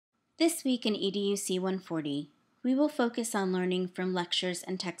This week in EDUC 140, we will focus on learning from lectures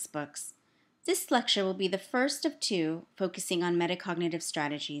and textbooks. This lecture will be the first of two focusing on metacognitive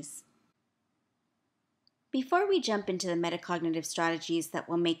strategies. Before we jump into the metacognitive strategies that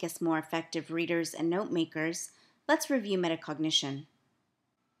will make us more effective readers and note makers, let's review metacognition.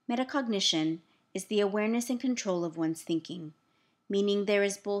 Metacognition is the awareness and control of one's thinking, meaning there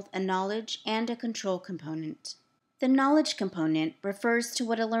is both a knowledge and a control component. The knowledge component refers to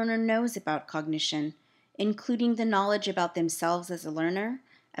what a learner knows about cognition, including the knowledge about themselves as a learner,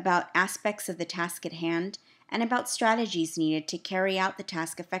 about aspects of the task at hand, and about strategies needed to carry out the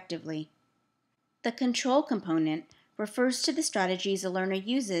task effectively. The control component refers to the strategies a learner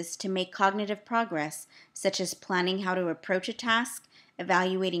uses to make cognitive progress, such as planning how to approach a task,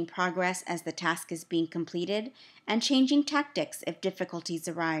 evaluating progress as the task is being completed, and changing tactics if difficulties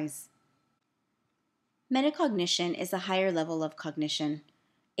arise. Metacognition is a higher level of cognition.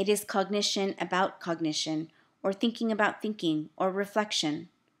 It is cognition about cognition, or thinking about thinking, or reflection.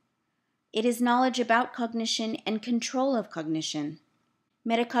 It is knowledge about cognition and control of cognition.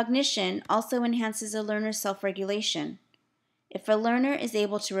 Metacognition also enhances a learner's self-regulation. If a learner is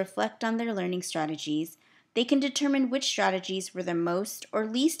able to reflect on their learning strategies, they can determine which strategies were the most or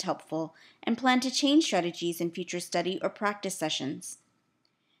least helpful and plan to change strategies in future study or practice sessions.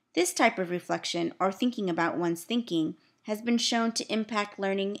 This type of reflection, or thinking about one's thinking, has been shown to impact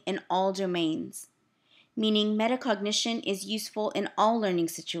learning in all domains, meaning metacognition is useful in all learning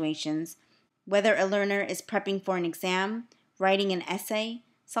situations, whether a learner is prepping for an exam, writing an essay,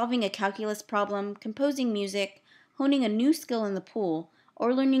 solving a calculus problem, composing music, honing a new skill in the pool,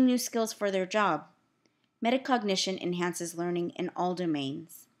 or learning new skills for their job. Metacognition enhances learning in all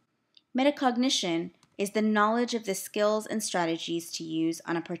domains. Metacognition is the knowledge of the skills and strategies to use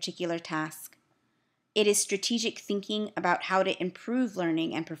on a particular task. It is strategic thinking about how to improve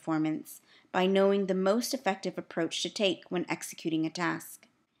learning and performance by knowing the most effective approach to take when executing a task.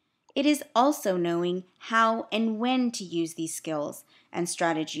 It is also knowing how and when to use these skills and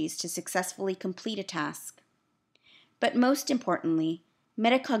strategies to successfully complete a task. But most importantly,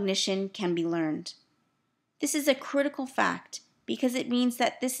 metacognition can be learned. This is a critical fact because it means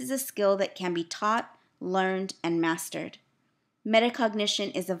that this is a skill that can be taught, learned, and mastered.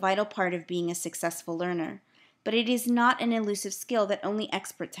 Metacognition is a vital part of being a successful learner, but it is not an elusive skill that only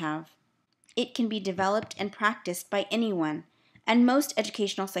experts have. It can be developed and practiced by anyone, and most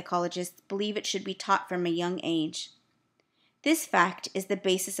educational psychologists believe it should be taught from a young age. This fact is the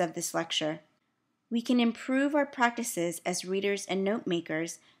basis of this lecture. We can improve our practices as readers and note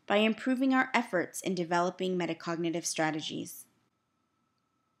makers by improving our efforts in developing metacognitive strategies.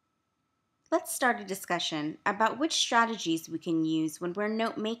 Let's start a discussion about which strategies we can use when we're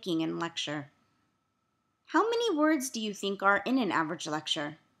note making in lecture. How many words do you think are in an average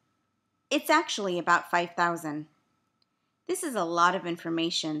lecture? It's actually about 5,000. This is a lot of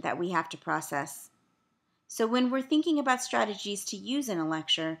information that we have to process. So when we're thinking about strategies to use in a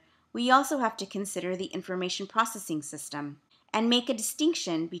lecture, we also have to consider the information processing system and make a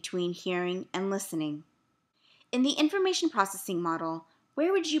distinction between hearing and listening. In the information processing model,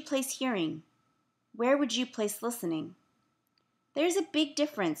 where would you place hearing? Where would you place listening? There's a big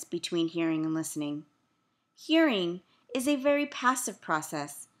difference between hearing and listening. Hearing is a very passive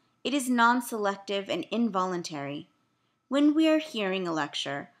process. It is non-selective and involuntary. When we are hearing a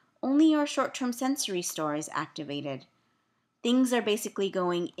lecture, only our short-term sensory store is activated. Things are basically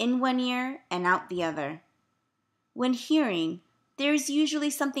going in one ear and out the other. When hearing, there's usually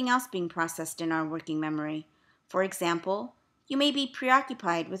something else being processed in our working memory. For example, you may be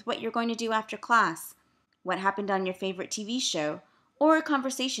preoccupied with what you're going to do after class, what happened on your favorite TV show, or a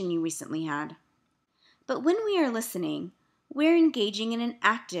conversation you recently had. But when we are listening, we're engaging in an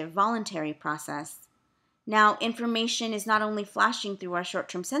active, voluntary process. Now, information is not only flashing through our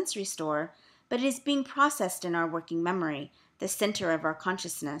short-term sensory store, but it is being processed in our working memory, the center of our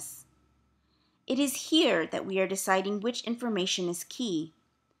consciousness. It is here that we are deciding which information is key.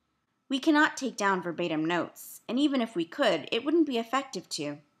 We cannot take down verbatim notes, and even if we could, it wouldn't be effective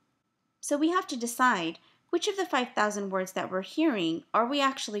to. So we have to decide which of the 5,000 words that we're hearing are we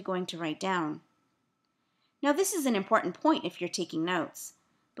actually going to write down. Now this is an important point if you're taking notes,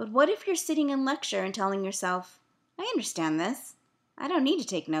 but what if you're sitting in lecture and telling yourself, I understand this, I don't need to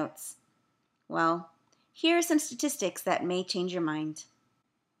take notes? Well, here are some statistics that may change your mind.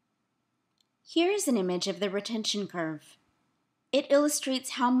 Here is an image of the retention curve. It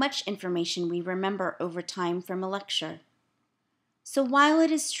illustrates how much information we remember over time from a lecture. So while it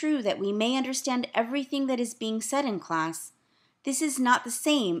is true that we may understand everything that is being said in class, this is not the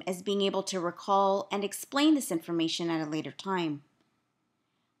same as being able to recall and explain this information at a later time.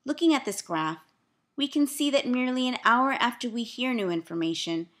 Looking at this graph, we can see that merely an hour after we hear new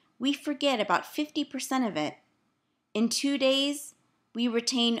information, we forget about 50% of it. In 2 days, we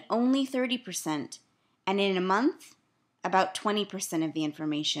retain only 30%, and in a month, about 20% of the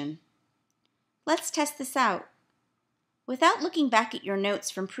information. Let's test this out. Without looking back at your notes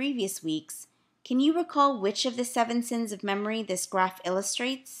from previous weeks, can you recall which of the 7 sins of memory this graph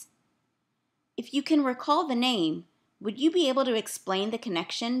illustrates? If you can recall the name, would you be able to explain the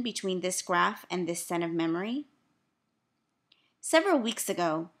connection between this graph and this sin of memory? Several weeks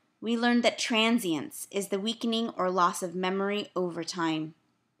ago, we learned that transience is the weakening or loss of memory over time.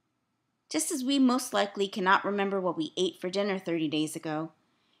 Just as we most likely cannot remember what we ate for dinner 30 days ago,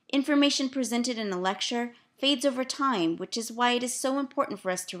 information presented in a lecture fades over time, which is why it is so important for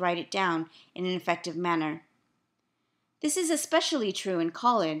us to write it down in an effective manner. This is especially true in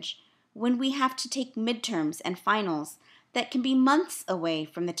college, when we have to take midterms and finals that can be months away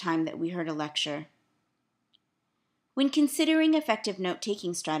from the time that we heard a lecture. When considering effective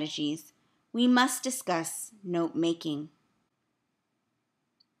note-taking strategies, we must discuss note-making.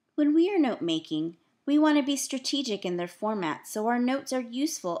 When we are note-making, we want to be strategic in their format so our notes are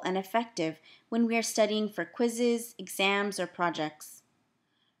useful and effective when we are studying for quizzes, exams, or projects.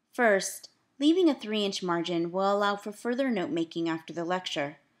 First, leaving a 3-inch margin will allow for further note-making after the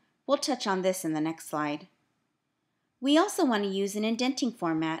lecture. We'll touch on this in the next slide. We also want to use an indenting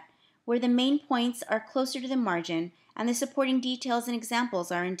format where the main points are closer to the margin and the supporting details and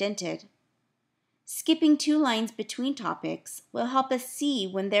examples are indented. Skipping 2 lines between topics will help us see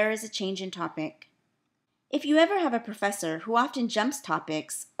when there is a change in topic. If you ever have a professor who often jumps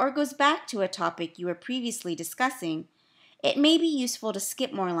topics or goes back to a topic you were previously discussing, it may be useful to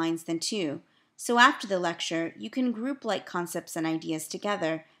skip more lines than 2, so after the lecture you can group like concepts and ideas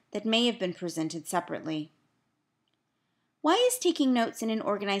together that may have been presented separately. Why is taking notes in an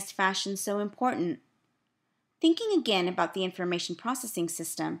organized fashion so important? Thinking again about the information processing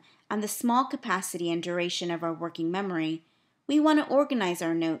system and the small capacity and duration of our working memory, we want to organize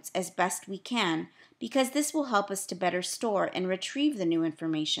our notes as best we can because this will help us to better store and retrieve the new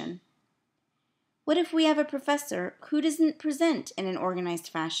information. What if we have a professor who doesn't present in an organized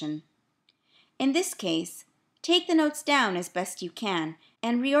fashion? In this case, take the notes down as best you can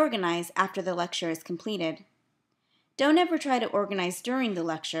and reorganize after the lecture is completed. Don't ever try to organize during the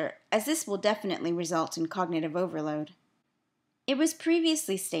lecture, as this will definitely result in cognitive overload. It was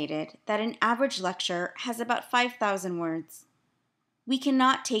previously stated that an average lecture has about 5,000 words. We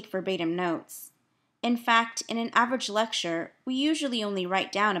cannot take verbatim notes. In fact, in an average lecture, we usually only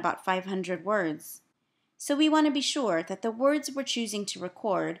write down about 500 words. So we want to be sure that the words we're choosing to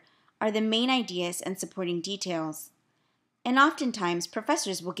record are the main ideas and supporting details. And oftentimes,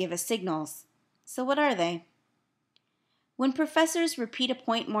 professors will give us signals. So what are they? When professors repeat a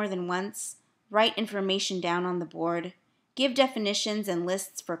point more than once, write information down on the board, give definitions and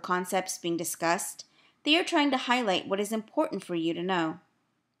lists for concepts being discussed, they are trying to highlight what is important for you to know.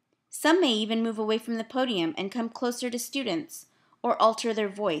 Some may even move away from the podium and come closer to students, or alter their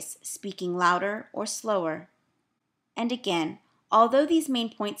voice, speaking louder or slower. And again, although these main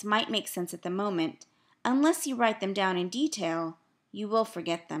points might make sense at the moment, unless you write them down in detail, you will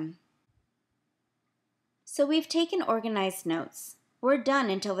forget them. So we've taken organized notes. We're done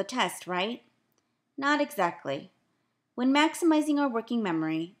until the test, right? Not exactly. When maximizing our working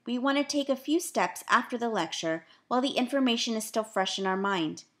memory, we want to take a few steps after the lecture while the information is still fresh in our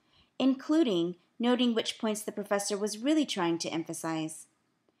mind, including noting which points the professor was really trying to emphasize.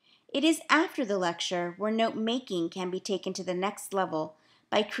 It is after the lecture where note-making can be taken to the next level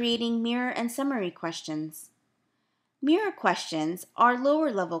by creating mirror and summary questions. Mirror questions are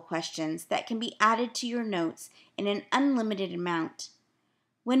lower-level questions that can be added to your notes in an unlimited amount.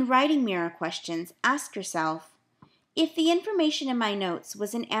 When writing mirror questions, ask yourself, if the information in my notes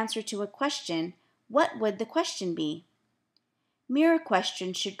was an answer to a question, what would the question be? Mirror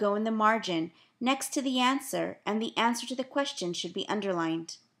questions should go in the margin next to the answer, and the answer to the question should be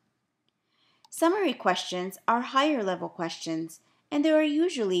underlined. Summary questions are higher-level questions, and there are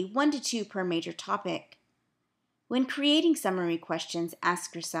usually 1 to 2 per major topic. When creating summary questions,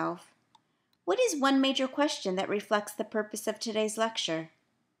 ask yourself, what is one major question that reflects the purpose of today's lecture?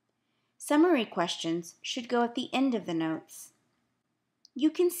 Summary questions should go at the end of the notes. You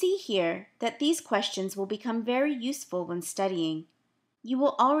can see here that these questions will become very useful when studying. You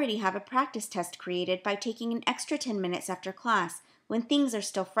will already have a practice test created by taking an extra 10 minutes after class when things are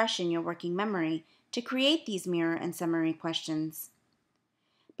still fresh in your working memory to create these mirror and summary questions.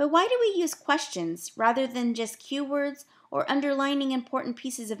 But why do we use questions rather than just keywords or underlining important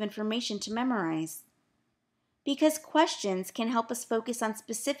pieces of information to memorize? Because questions can help us focus on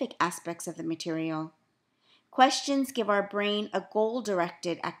specific aspects of the material. Questions give our brain a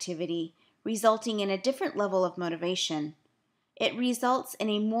goal-directed activity, resulting in a different level of motivation. It results in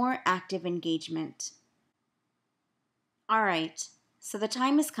a more active engagement. All right, so the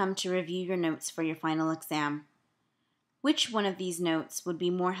time has come to review your notes for your final exam. Which one of these notes would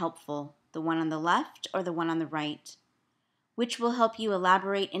be more helpful, the one on the left or the one on the right? Which will help you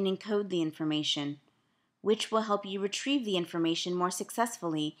elaborate and encode the information? Which will help you retrieve the information more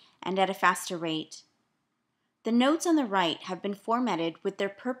successfully and at a faster rate? The notes on the right have been formatted with their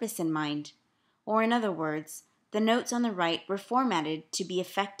purpose in mind, or in other words, the notes on the right were formatted to be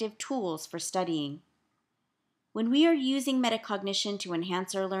effective tools for studying. When we are using metacognition to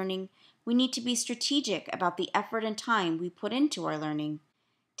enhance our learning, we need to be strategic about the effort and time we put into our learning.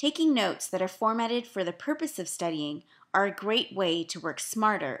 Taking notes that are formatted for the purpose of studying are a great way to work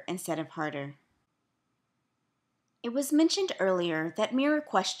smarter instead of harder. It was mentioned earlier that mirror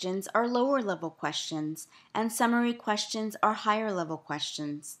questions are lower-level questions and summary questions are higher-level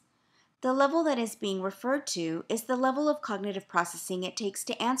questions. The level that is being referred to is the level of cognitive processing it takes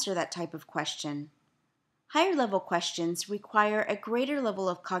to answer that type of question. Higher-level questions require a greater level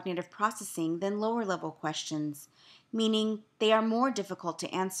of cognitive processing than lower-level questions, meaning they are more difficult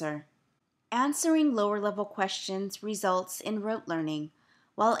to answer. Answering lower-level questions results in rote learning,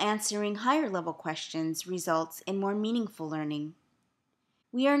 while answering higher-level questions results in more meaningful learning.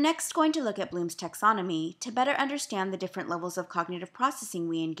 We are next going to look at Bloom's taxonomy to better understand the different levels of cognitive processing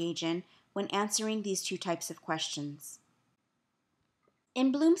we engage in when answering these two types of questions.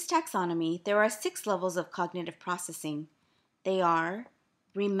 In Bloom's taxonomy, there are 6 levels of cognitive processing. They are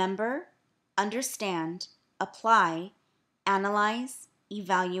remember, understand, apply, analyze,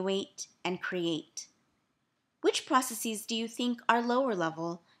 evaluate, and create. Which processes do you think are lower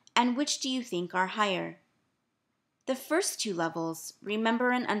level, and which do you think are higher? The first 2 levels,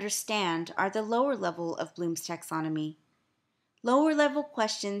 remember and understand, are the lower level of Bloom's taxonomy. Lower level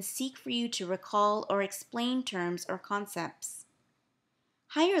questions seek for you to recall or explain terms or concepts.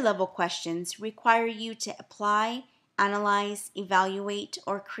 Higher level questions require you to apply, analyze, evaluate,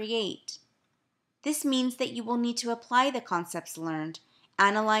 or create. This means that you will need to apply the concepts learned,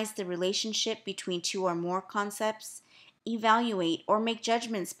 analyze the relationship between 2 or more concepts, evaluate or make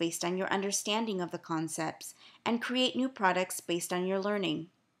judgments based on your understanding of the concepts, and create new products based on your learning.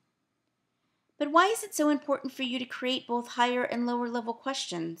 But why is it so important for you to create both higher and lower level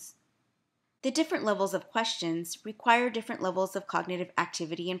questions? The different levels of questions require different levels of cognitive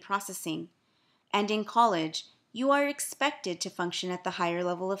activity and processing, and in college, you are expected to function at the higher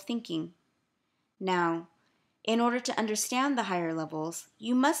level of thinking. Now, in order to understand the higher levels,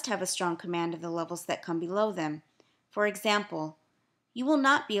 you must have a strong command of the levels that come below them. For example, you will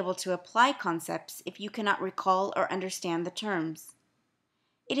not be able to apply concepts if you cannot recall or understand the terms.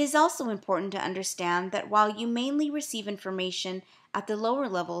 It is also important to understand that while you mainly receive information at the lower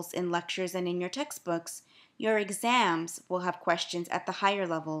levels in lectures and in your textbooks, your exams will have questions at the higher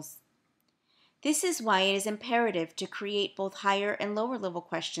levels. This is why it is imperative to create both higher and lower level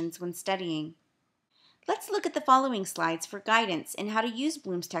questions when studying. Let's look at the following slides for guidance in how to use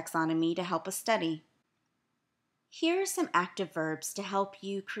Bloom's taxonomy to help us study. Here are some active verbs to help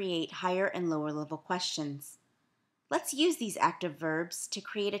you create higher and lower level questions. Let's use these active verbs to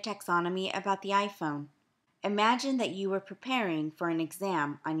create a taxonomy about the iPhone. Imagine that you are preparing for an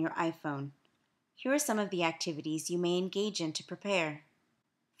exam on your iPhone. Here are some of the activities you may engage in to prepare.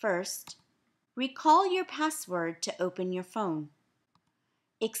 First, recall your password to open your phone.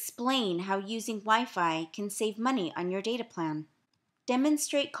 Explain how using Wi-Fi can save money on your data plan.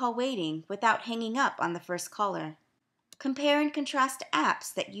 Demonstrate call waiting without hanging up on the first caller. Compare and contrast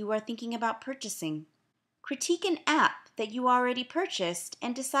apps that you are thinking about purchasing. Critique an app that you already purchased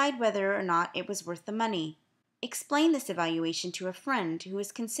and decide whether or not it was worth the money. Explain this evaluation to a friend who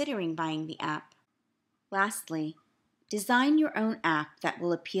is considering buying the app. Lastly, design your own app that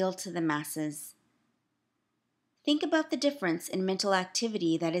will appeal to the masses. Think about the difference in mental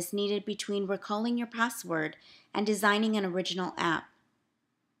activity that is needed between recalling your password and designing an original app.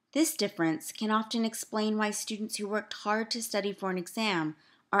 This difference can often explain why students who worked hard to study for an exam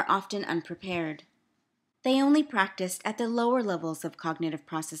are often unprepared. They only practiced at the lower levels of cognitive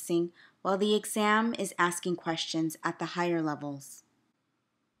processing, while the exam is asking questions at the higher levels.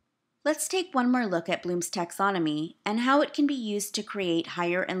 Let's take one more look at Bloom's taxonomy and how it can be used to create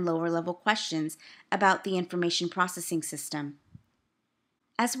higher and lower level questions about the information processing system.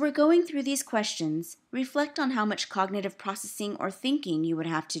 As we're going through these questions, reflect on how much cognitive processing or thinking you would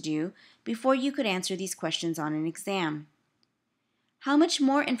have to do before you could answer these questions on an exam. How much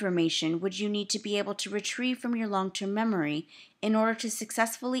more information would you need to be able to retrieve from your long-term memory in order to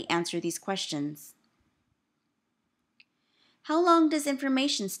successfully answer these questions? How long does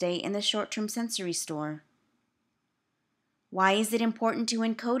information stay in the short-term sensory store? Why is it important to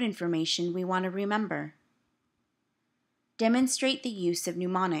encode information we want to remember? Demonstrate the use of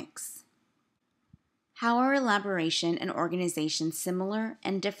mnemonics. How are elaboration and organization similar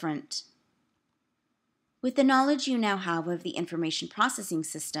and different? With the knowledge you now have of the information processing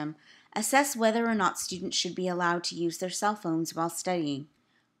system, assess whether or not students should be allowed to use their cell phones while studying.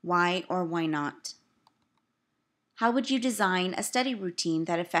 Why or why not? How would you design a study routine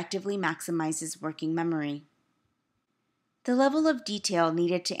that effectively maximizes working memory? The level of detail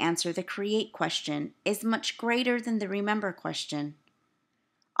needed to answer the create question is much greater than the remember question.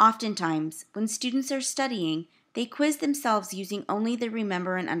 Oftentimes, when students are studying, they quiz themselves using only the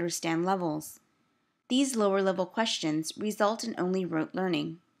remember and understand levels. These lower-level questions result in only rote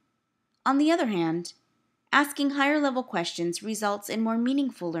learning. On the other hand, asking higher-level questions results in more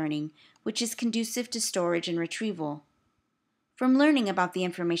meaningful learning, which is conducive to storage and retrieval. From learning about the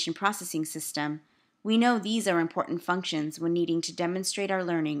information processing system, we know these are important functions when needing to demonstrate our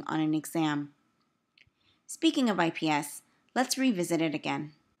learning on an exam. Speaking of IPS, let's revisit it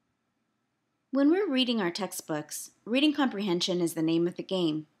again. When we're reading our textbooks, reading comprehension is the name of the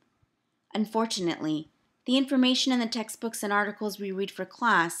game. Unfortunately, the information in the textbooks and articles we read for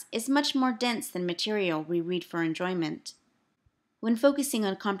class is much more dense than material we read for enjoyment. When focusing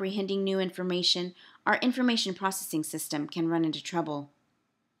on comprehending new information, our information processing system can run into trouble.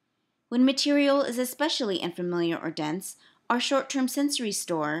 When material is especially unfamiliar or dense, our short-term sensory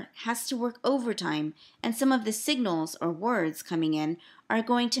store has to work overtime, and some of the signals or words coming in are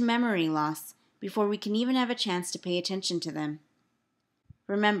going to memory loss before we can even have a chance to pay attention to them.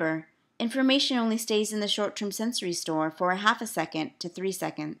 Remember, information only stays in the short-term sensory store for a half a second to 3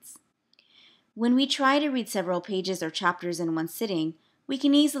 seconds. When we try to read several pages or chapters in one sitting, we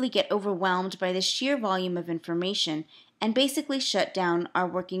can easily get overwhelmed by the sheer volume of information and basically shut down our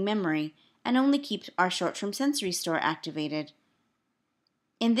working memory and only keep our short-term sensory store activated.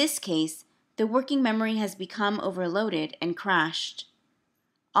 In this case, the working memory has become overloaded and crashed.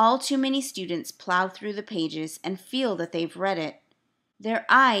 All too many students plow through the pages and feel that they've read it. Their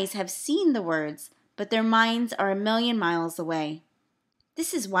eyes have seen the words, but their minds are a million miles away.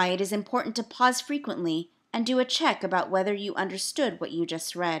 This is why it is important to pause frequently and do a check about whether you understood what you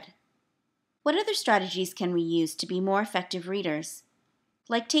just read. What other strategies can we use to be more effective readers?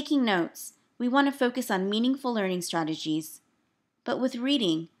 Like taking notes, we want to focus on meaningful learning strategies. But with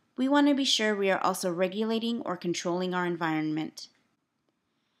reading, we want to be sure we are also regulating or controlling our environment.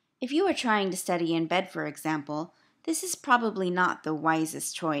 If you are trying to study in bed, for example, this is probably not the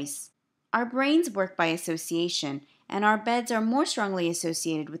wisest choice. Our brains work by association, and our beds are more strongly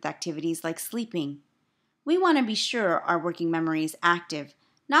associated with activities like sleeping. We want to be sure our working memory is active,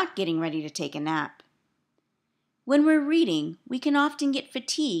 not getting ready to take a nap. When we're reading, we can often get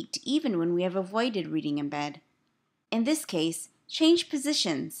fatigued even when we have avoided reading in bed. In this case, change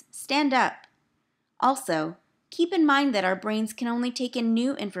positions, stand up. Also, keep in mind that our brains can only take in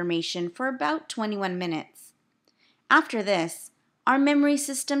new information for about 21 minutes. After this, our memory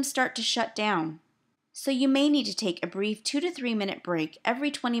systems start to shut down. So you may need to take a brief 2 to 3 minute break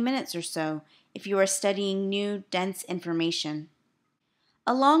every 20 minutes or so if you are studying new, dense information.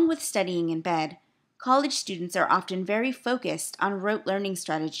 Along with studying in bed, college students are often very focused on rote learning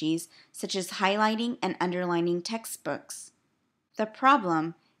strategies such as highlighting and underlining textbooks. The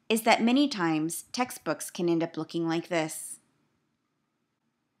problem is that many times textbooks can end up looking like this.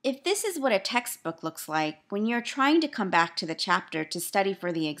 If this is what a textbook looks like when you're trying to come back to the chapter to study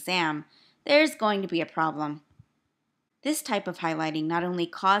for the exam, there's going to be a problem. This type of highlighting not only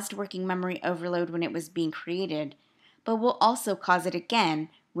caused working memory overload when it was being created, but will also cause it again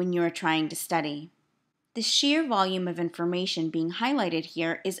when you are trying to study. The sheer volume of information being highlighted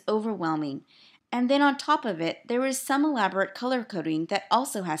here is overwhelming, and then on top of it, there is some elaborate color coding that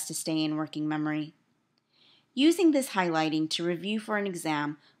also has to stay in working memory. Using this highlighting to review for an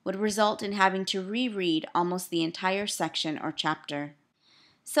exam would result in having to reread almost the entire section or chapter.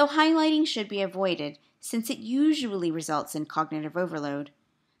 So highlighting should be avoided since it usually results in cognitive overload.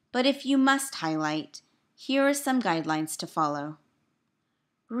 But if you must highlight, here are some guidelines to follow.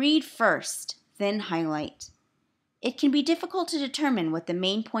 Read first, then highlight. It can be difficult to determine what the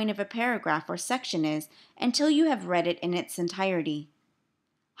main point of a paragraph or section is until you have read it in its entirety.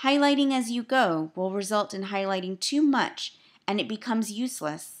 Highlighting as you go will result in highlighting too much and it becomes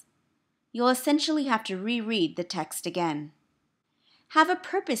useless. You'll essentially have to reread the text again. Have a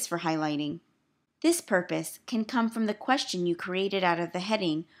purpose for highlighting. This purpose can come from the question you created out of the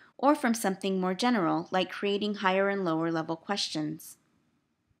heading or from something more general like creating higher and lower level questions.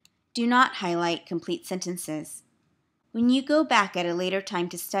 Do not highlight complete sentences. When you go back at a later time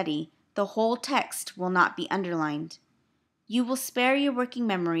to study, the whole text will not be underlined. You will spare your working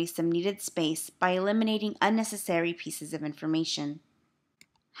memory some needed space by eliminating unnecessary pieces of information.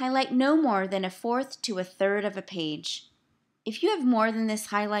 Highlight no more than 1/4 to 1/3 of a page. If you have more than this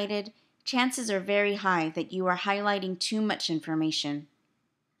highlighted, chances are very high that you are highlighting too much information.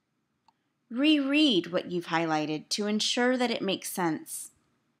 Reread what you've highlighted to ensure that it makes sense.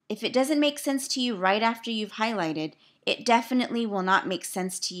 If it doesn't make sense to you right after you've highlighted, it definitely will not make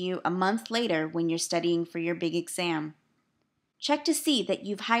sense to you a month later when you're studying for your big exam. Check to see that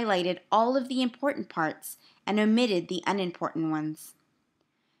you've highlighted all of the important parts and omitted the unimportant ones.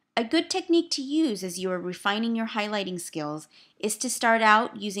 A good technique to use as you are refining your highlighting skills is to start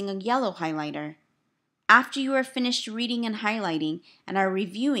out using a yellow highlighter. After you are finished reading and highlighting and are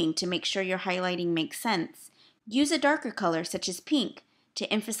reviewing to make sure your highlighting makes sense, use a darker color such as pink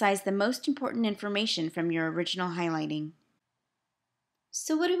to emphasize the most important information from your original highlighting.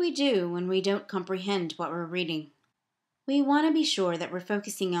 So what do we do when we don't comprehend what we're reading? We want to be sure that we're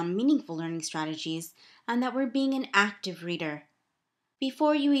focusing on meaningful learning strategies and that we're being an active reader.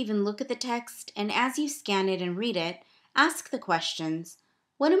 Before you even look at the text and as you scan it and read it, ask the questions: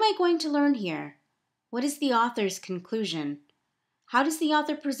 what am I going to learn here? What is the author's conclusion? How does the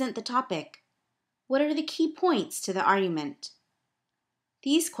author present the topic? What are the key points to the argument?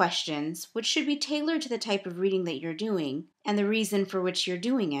 These questions, which should be tailored to the type of reading that you're doing and the reason for which you're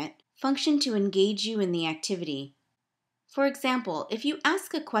doing it, function to engage you in the activity. For example, if you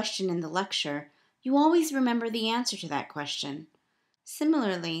ask a question in the lecture, you always remember the answer to that question.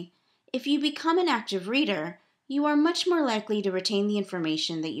 Similarly, if you become an active reader, you are much more likely to retain the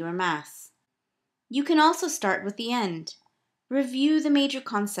information that you amass. You can also start with the end. Review the major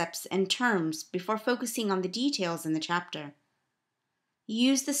concepts and terms before focusing on the details in the chapter.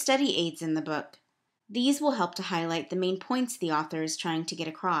 Use the study aids in the book. These will help to highlight the main points the author is trying to get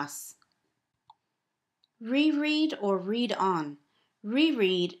across. Reread or read on.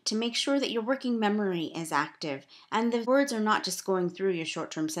 Reread to make sure that your working memory is active and the words are not just going through your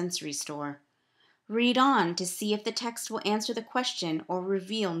short-term sensory store. Read on to see if the text will answer the question or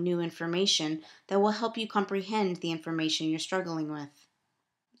reveal new information that will help you comprehend the information you're struggling with.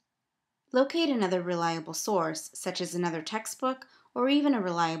 Locate another reliable source, such as another textbook or even a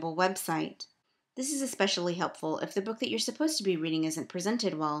reliable website. This is especially helpful if the book that you're supposed to be reading isn't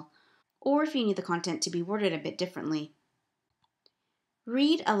presented well, or if you need the content to be worded a bit differently.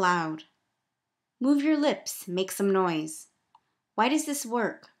 Read aloud. Move your lips, make some noise. Why does this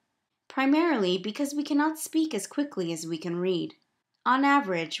work? Primarily because we cannot speak as quickly as we can read. On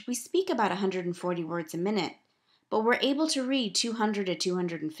average, we speak about 140 words a minute, but we're able to read 200 to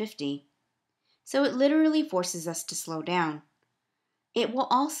 250. So it literally forces us to slow down. It will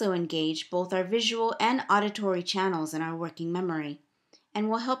also engage both our visual and auditory channels in our working memory, and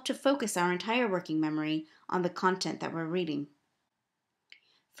will help to focus our entire working memory on the content that we're reading.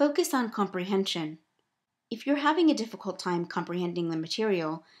 Focus on comprehension. If you're having a difficult time comprehending the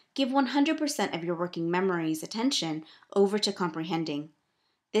material, give 100% of your working memory's attention over to comprehending.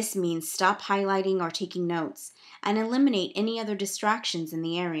 This means stop highlighting or taking notes and eliminate any other distractions in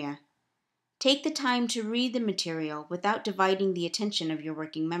the area. Take the time to read the material without dividing the attention of your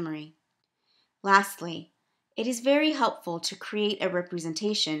working memory. Lastly, it is very helpful to create a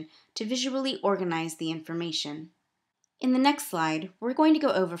representation to visually organize the information. In the next slide, we're going to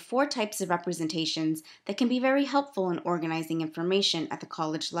go over 4 types of representations that can be very helpful in organizing information at the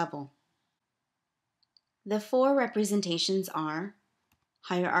college level. The 4 representations are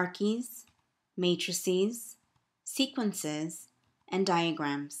hierarchies, matrices, sequences, and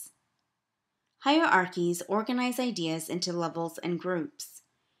diagrams. Hierarchies organize ideas into levels and groups.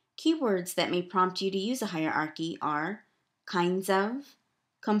 Keywords that may prompt you to use a hierarchy are kinds of,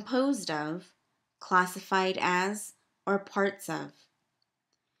 composed of, classified as, or parts of.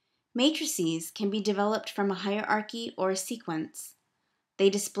 Matrices can be developed from a hierarchy or a sequence. They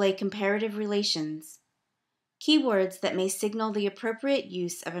display comparative relations. Keywords that may signal the appropriate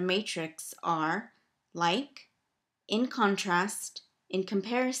use of a matrix are like, in contrast, in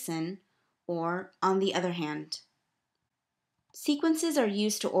comparison, or on the other hand. Sequences are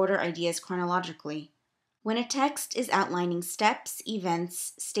used to order ideas chronologically. When a text is outlining steps,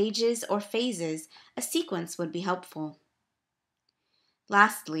 events, stages, or phases, a sequence would be helpful.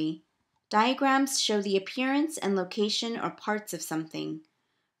 Lastly, diagrams show the appearance and location or parts of something.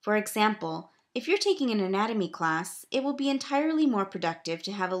 For example, If you're taking an anatomy class, it will be entirely more productive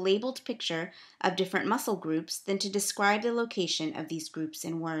to have a labeled picture of different muscle groups than to describe the location of these groups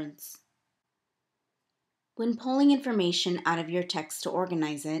in words. When pulling information out of your text to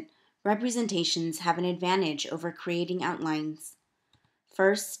organize it, representations have an advantage over creating outlines.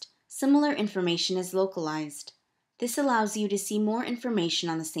 First, similar information is localized. This allows you to see more information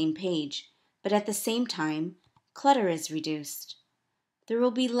on the same page, but at the same time, clutter is reduced. There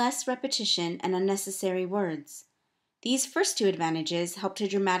will be less repetition and unnecessary words. These first two advantages help to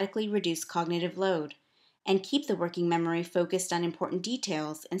dramatically reduce cognitive load and keep the working memory focused on important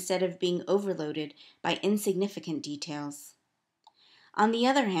details instead of being overloaded by insignificant details. On the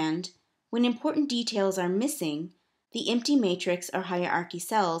other hand, when important details are missing, the empty matrix or hierarchy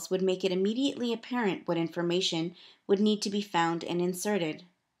cells would make it immediately apparent what information would need to be found and inserted.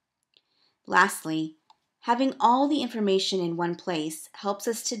 Lastly, having all the information in one place helps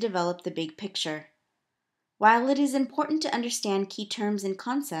us to develop the big picture. While it is important to understand key terms and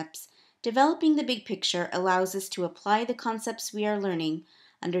concepts, developing the big picture allows us to apply the concepts we are learning,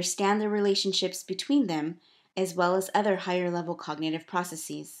 understand the relationships between them, as well as other higher-level cognitive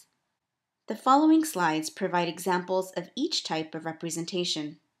processes. The following slides provide examples of each type of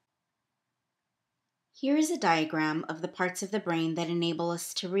representation. Here is a diagram of the parts of the brain that enable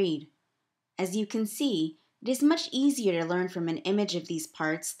us to read. As you can see, it is much easier to learn from an image of these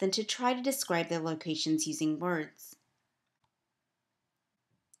parts than to try to describe their locations using words.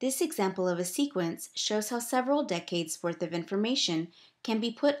 This example of a sequence shows how several decades worth of information can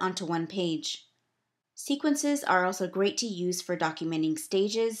be put onto one page. Sequences are also great to use for documenting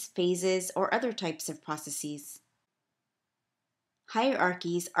stages, phases, or other types of processes.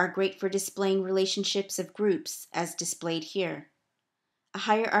 Hierarchies are great for displaying relationships of groups, as displayed here. A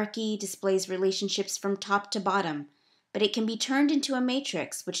hierarchy displays relationships from top to bottom, but it can be turned into a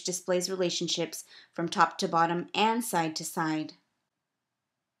matrix which displays relationships from top to bottom and side to side.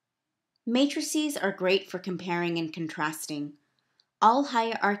 Matrices are great for comparing and contrasting. All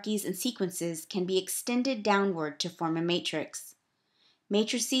hierarchies and sequences can be extended downward to form a matrix.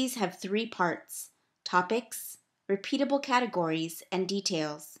 Matrices have three parts: topics, repeatable categories, and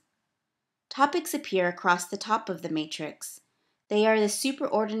details. Topics appear across the top of the matrix. They are the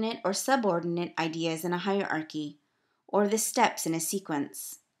superordinate or subordinate ideas in a hierarchy, or the steps in a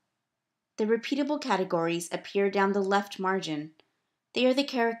sequence. The repeatable categories appear down the left margin. They are the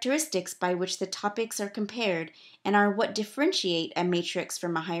characteristics by which the topics are compared and are what differentiate a matrix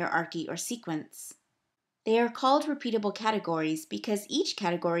from a hierarchy or sequence. They are called repeatable categories because each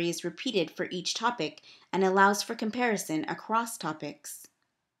category is repeated for each topic and allows for comparison across topics.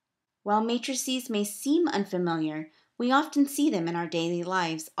 While matrices may seem unfamiliar, we often see them in our daily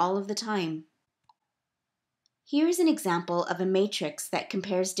lives all of the time. Here is an example of a matrix that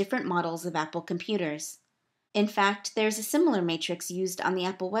compares different models of Apple computers. In fact, there is a similar matrix used on the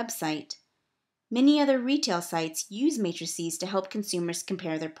Apple website. Many other retail sites use matrices to help consumers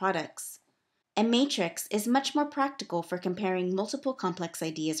compare their products. A matrix is much more practical for comparing multiple complex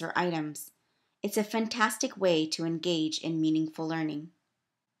ideas or items. It's a fantastic way to engage in meaningful learning.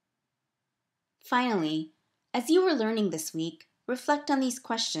 Finally, as you are learning this week, reflect on these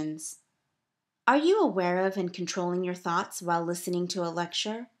questions. Are you aware of and controlling your thoughts while listening to a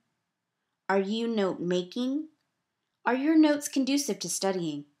lecture? Are you note-making? Are your notes conducive to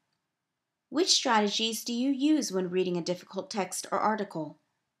studying? Which strategies do you use when reading a difficult text or article?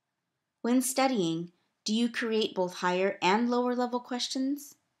 When studying, do you create both higher and lower level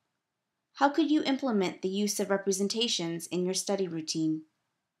questions? How could you implement the use of representations in your study routine?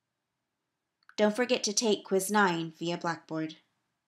 Don't forget to take Quiz 9 via Blackboard.